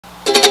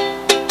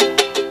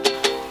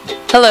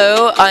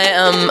Hello, I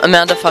am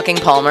Amanda fucking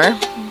Palmer,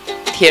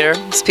 here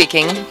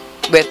speaking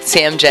with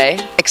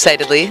CMJ,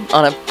 excitedly,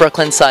 on a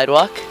Brooklyn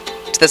sidewalk.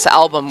 This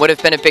album would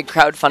have been a big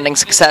crowdfunding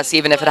success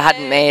even if it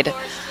hadn't made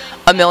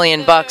 $1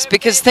 million,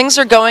 because things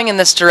are going in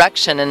this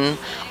direction, and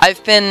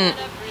I've been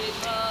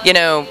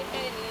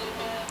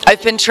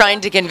trying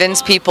to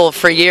convince people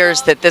for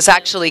years that this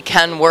actually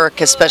can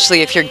work,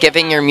 especially if you're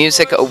giving your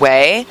music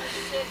away.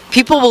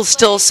 People will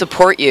still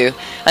support you.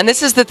 And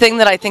this is the thing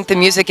that I think the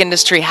music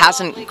industry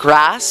hasn't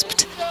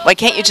grasped. Why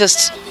can't you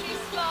just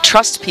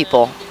trust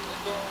people?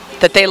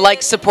 That they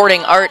like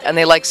supporting art and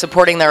they like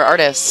supporting their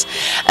artists.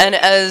 And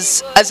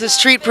as a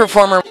street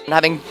performer,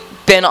 having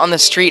been on the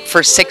street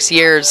for 6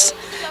 years,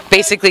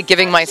 basically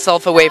giving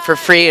myself away for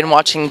free and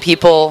watching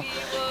people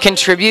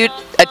contribute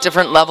at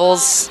different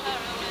levels,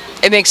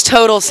 it makes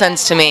total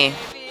sense to me.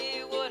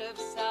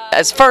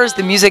 As far as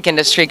the music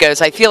industry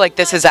goes, I feel like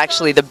this is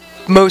actually the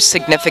most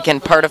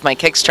significant part of my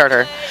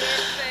Kickstarter.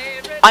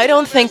 I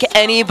don't think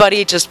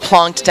anybody just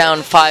plonked down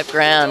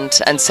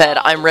 $5,000 and said,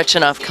 I'm rich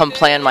enough, come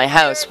play in my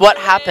house. What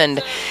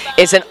happened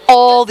is in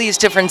all these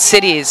different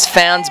cities,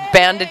 fans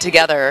banded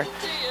together,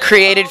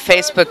 created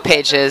Facebook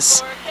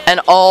pages,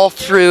 and all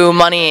threw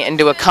money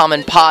into a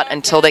common pot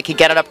until they could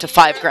get it up to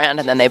 $5,000,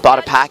 and then they bought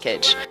a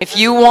package. If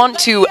you want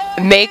to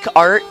make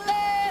art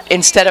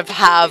instead of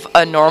have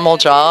a normal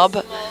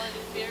job,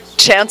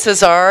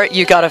 chances are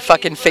you gotta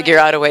fucking figure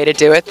out a way to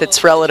do it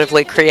that's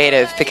relatively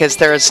creative, because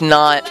there is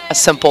not a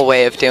simple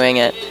way of doing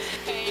it.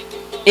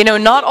 You know,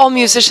 not all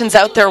musicians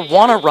out there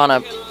want to run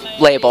a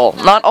label.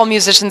 Not all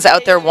musicians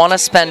out there want to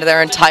spend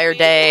their entire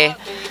day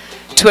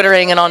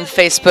twittering and on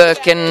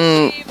Facebook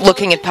and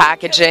looking at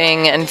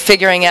packaging and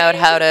figuring out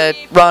how to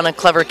run a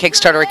clever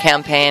Kickstarter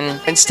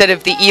campaign. Instead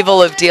of the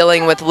evil of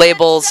dealing with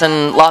labels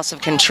and loss of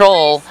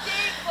control,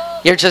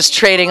 you're just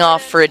trading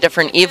off for a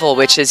different evil,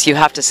 which is you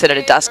have to sit at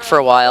a desk for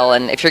a while,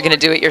 and if you're going to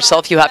do it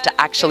yourself, you have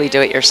to actually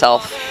do it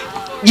yourself.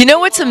 You know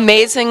what's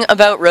amazing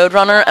about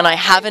Roadrunner, and I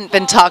haven't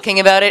been talking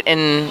about it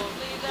in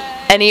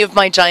any of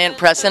my giant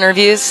press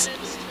interviews,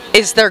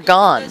 is they're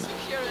gone.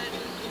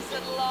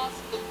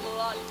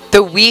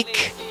 The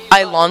week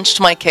I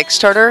launched my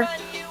Kickstarter,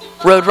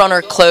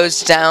 Roadrunner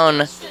closed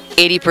down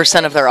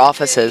 80% of their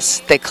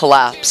offices. They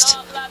collapsed.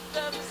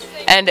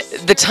 And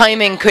the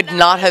timing could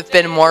not have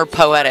been more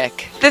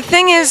poetic. The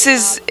thing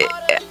is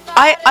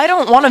I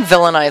don't want to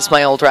villainize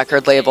my old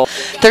record label.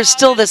 There's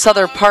still this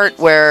other part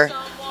where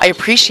I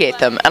appreciate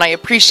them, and I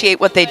appreciate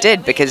what they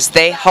did because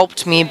they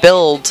helped me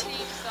build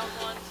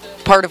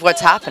part of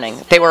what's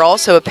happening. They were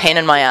also a pain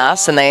in my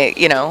ass, and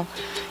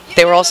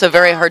they were also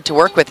very hard to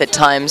work with at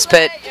times,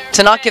 but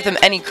to not give them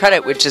any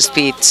credit would just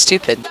be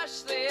stupid.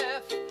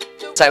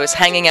 So I was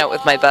hanging out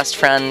with my best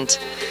friend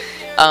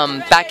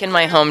back in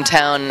my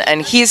hometown,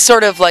 and he's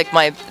sort of like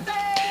my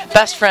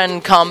best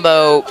friend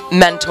combo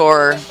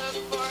mentor,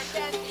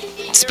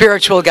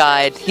 spiritual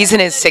guide. He's in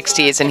his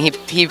 60s, and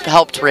he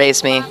helped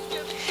raise me.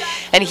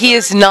 And he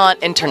is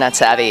not internet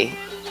savvy.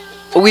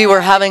 We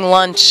were having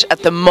lunch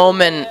at the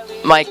moment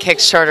my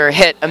Kickstarter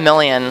hit $1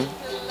 million.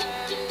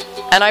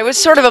 And I was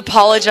sort of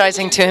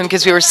apologizing to him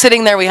because we were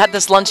sitting there, we had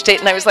this lunch date,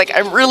 and I was like,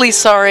 I'm really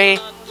sorry.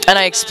 And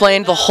I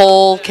explained the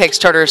whole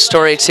Kickstarter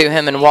story to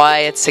him and why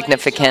it's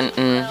significant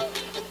and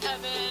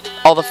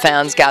all the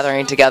fans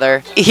gathering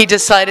together. He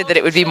decided that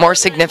it would be more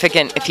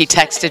significant if he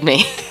texted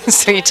me.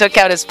 So he took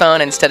out his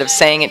phone instead of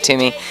saying it to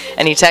me,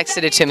 and he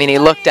texted it to me, and he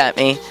looked at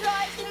me.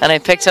 And I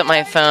picked up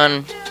my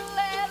phone,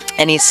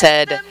 and he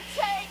said,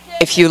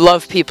 if you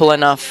love people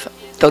enough,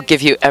 they'll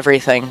give you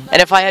everything.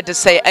 And if I had to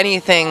say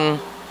anything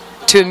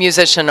to a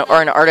musician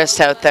or an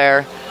artist out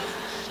there,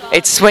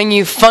 it's when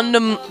you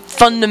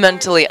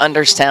fundamentally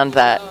understand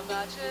that.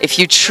 If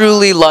you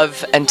truly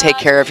love and take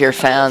care of your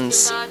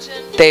fans,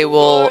 they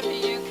will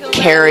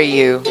carry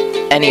you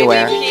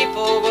anywhere.